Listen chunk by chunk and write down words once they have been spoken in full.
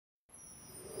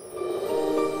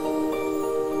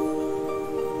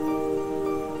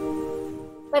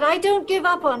But I don't give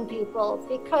up on people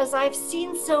because I've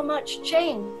seen so much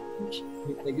change.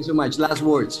 Thank you so much. Last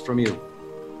words from you.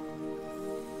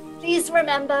 Please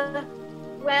remember,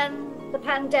 when the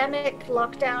pandemic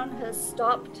lockdown has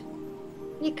stopped,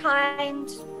 be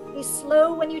kind, be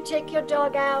slow when you take your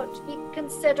dog out, be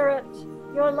considerate.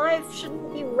 Your life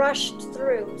shouldn't be rushed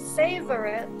through. Savor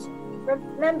it.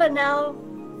 Remember now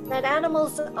that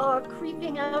animals are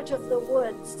creeping out of the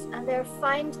woods and they're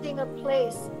finding a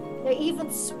place. They're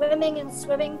even swimming in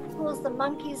swimming pools. The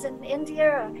monkeys in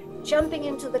India are jumping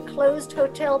into the closed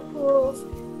hotel pools.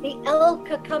 The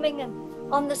elk are coming in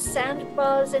on the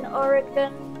sandbars in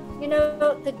Oregon. You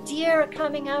know, the deer are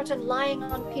coming out and lying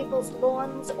on people's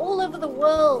lawns. All over the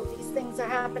world, these things are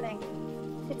happening.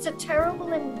 It's a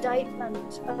terrible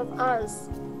indictment of us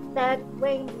that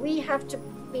when we have to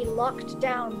be locked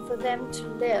down for them to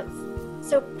live.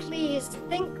 So please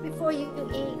think before you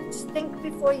eat, think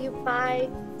before you buy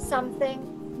something.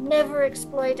 Never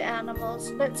exploit animals.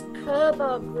 Let's curb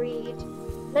our greed.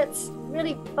 Let's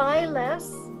really buy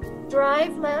less,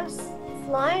 drive less,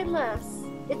 fly less.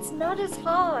 It's not as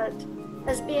hard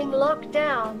as being locked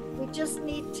down. We just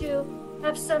need to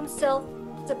have some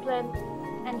self-discipline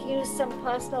and use some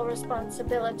personal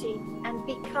responsibility. And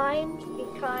be kind, be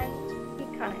kind,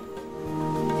 be kind.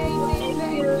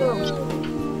 Thank you.